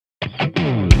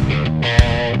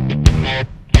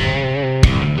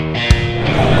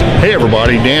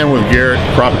everybody. Dan with Garrett,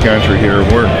 Crappie Country here.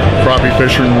 We're crappie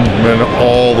fishermen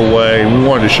all the way. We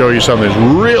wanted to show you something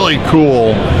that's really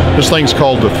cool. This thing's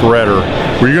called the threader,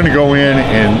 where you're going to go in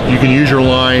and you can use your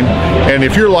line. And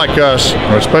if you're like us,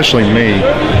 or especially me,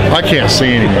 I can't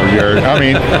see anymore, Garrett. I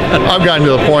mean, I've gotten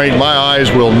to the point my eyes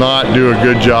will not do a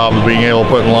good job of being able to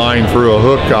put line through a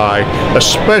hook eye,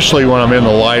 especially when I'm in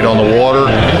the light on the water.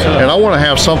 And I want to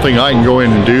have something I can go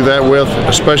in and do that with,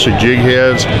 especially jig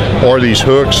heads or these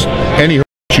hooks, any hooks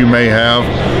you may have.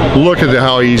 Look at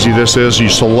how easy this is. You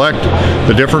select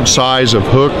the different size of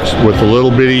hooks with the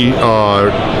little bitty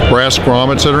brass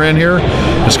grommets that are in here.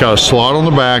 It's got a slot on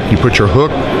the back. You put your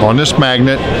hook on this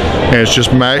magnet, and it's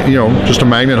just just a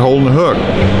magnet holding the hook.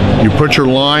 You put your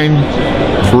line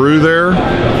through there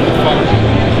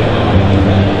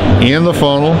in the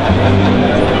funnel.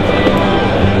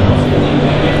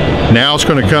 Now it's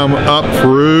going to come up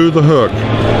through the hook.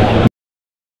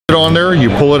 On there, you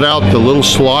pull it out the little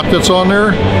slot that's on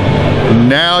there.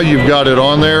 Now you've got it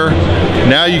on there.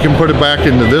 Now you can put it back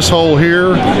into this hole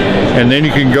here, and then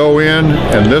you can go in,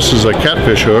 and this is a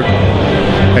catfish hook,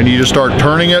 and you just start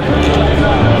turning it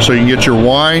so you can get your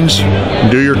winds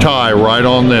and do your tie right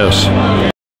on this.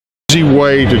 Easy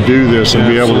way to do this and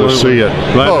be able to see it.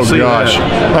 Oh gosh,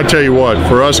 I tell you what,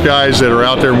 for us guys that are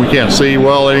out there and we can't see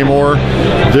well anymore,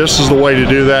 this is the way to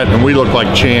do that, and we look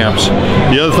like champs.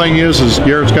 The other thing is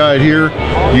Garrett's got it here.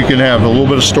 You can have a little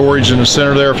bit of storage in the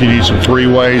center there if you need some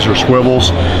three-ways or swivels,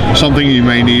 something you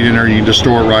may need in there. You can just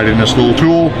store it right in this little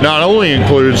tool. Not only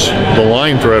includes the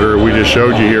line threader we just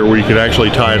showed you here, where you can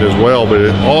actually tie it as well, but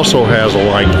it also has a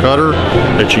line cutter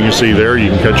that you can see there.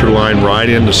 You can cut your line right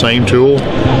in the same tool.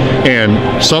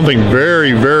 And something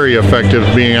very, very effective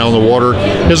being out on the water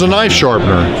is a knife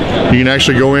sharpener. You can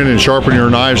actually go in and sharpen your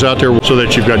knives out there so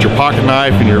that you've got your pocket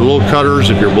knife and your little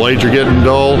cutters. If your blades are getting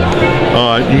dull,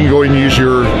 you can go and use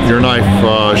your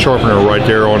knife sharpener right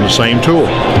there on the same tool.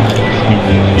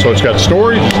 So it's got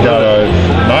storage, it's got a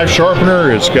knife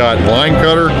sharpener, it's got line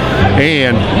cutter,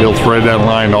 and it'll thread that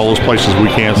line in all those places we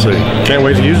can't see. Can't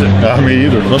wait to use it. Me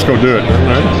either. Let's go do it. All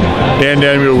right. Dan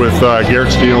Daniel with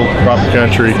Garrett Steele, Crappie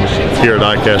Country, here at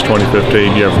ICAST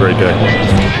 2015. You have a great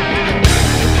day.